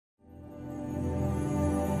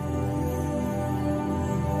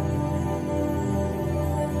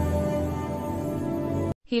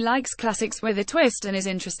He likes classics with a twist and is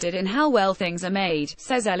interested in how well things are made,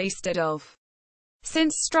 says Ellie Stidolf.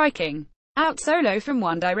 Since striking out solo from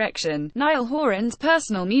One Direction, Niall Horan's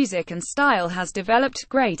personal music and style has developed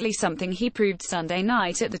greatly, something he proved Sunday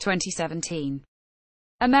night at the 2017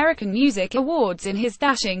 American Music Awards in his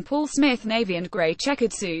dashing Paul Smith navy and grey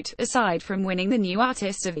checkered suit. Aside from winning the New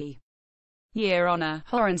Artist of the Year honor,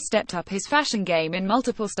 Horan stepped up his fashion game in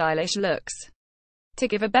multiple stylish looks to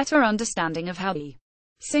give a better understanding of how the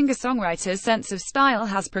singer-songwriter's sense of style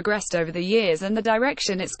has progressed over the years and the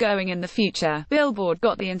direction it's going in the future. Billboard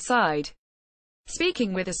got the inside.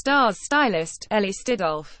 Speaking with the star's stylist, Ellie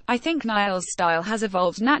Stidolf, "I think Niall's style has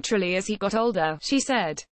evolved naturally as he got older," she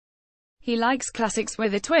said. "He likes classics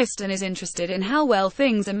with a twist and is interested in how well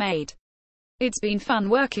things are made. It's been fun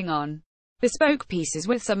working on bespoke pieces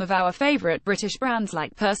with some of our favorite British brands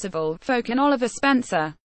like Percival, Folk and Oliver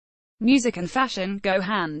Spencer. Music and fashion go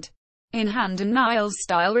hand in hand, and Niall's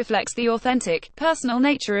style reflects the authentic, personal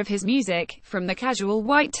nature of his music, from the casual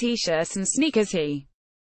white t-shirts and sneakers he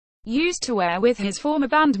used to wear with his former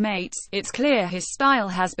bandmates. It's clear his style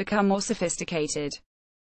has become more sophisticated.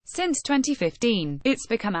 Since 2015, it's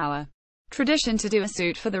become our tradition to do a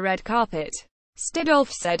suit for the red carpet."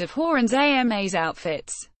 Stidolf said of Horan's AMA's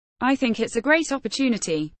outfits, "I think it's a great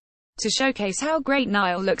opportunity to showcase how great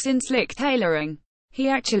Niall looks in slick tailoring. He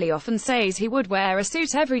actually often says he would wear a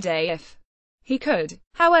suit every day if he could.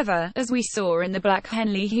 However, as we saw in the black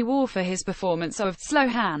Henley he wore for his performance of Slow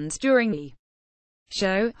Hands during the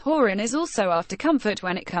show, Horan is also after comfort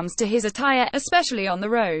when it comes to his attire, especially on the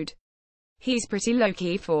road. He's pretty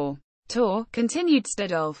low-key for tour," continued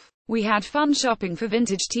Stidolf. "We had fun shopping for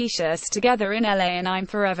vintage t-shirts together in LA and I'm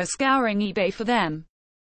forever scouring eBay for them.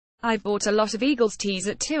 I bought a lot of Eagles tees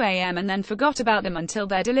at 2 a.m. and then forgot about them until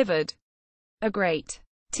they're delivered. A great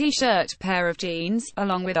t-shirt, pair of jeans,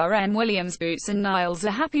 along with RN Williams boots, and Niall's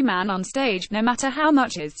a happy man on stage, no matter how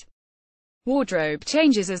much his wardrobe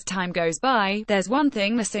changes as time goes by. There's one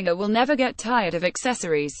thing, the singer will never get tired of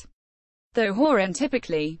accessories. Though Horan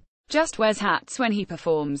typically just wears hats when he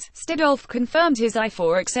performs." Stidolf confirmed his eye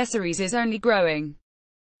for accessories is only growing.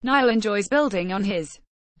 Niall enjoys building on his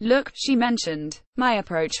look, she mentioned. "My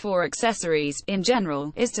approach for accessories, in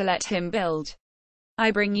general, is to let him build. I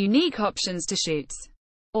bring unique options to shoots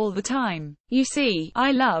all the time. You see,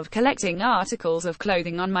 I love collecting articles of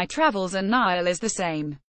clothing on my travels and Niall is the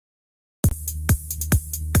same.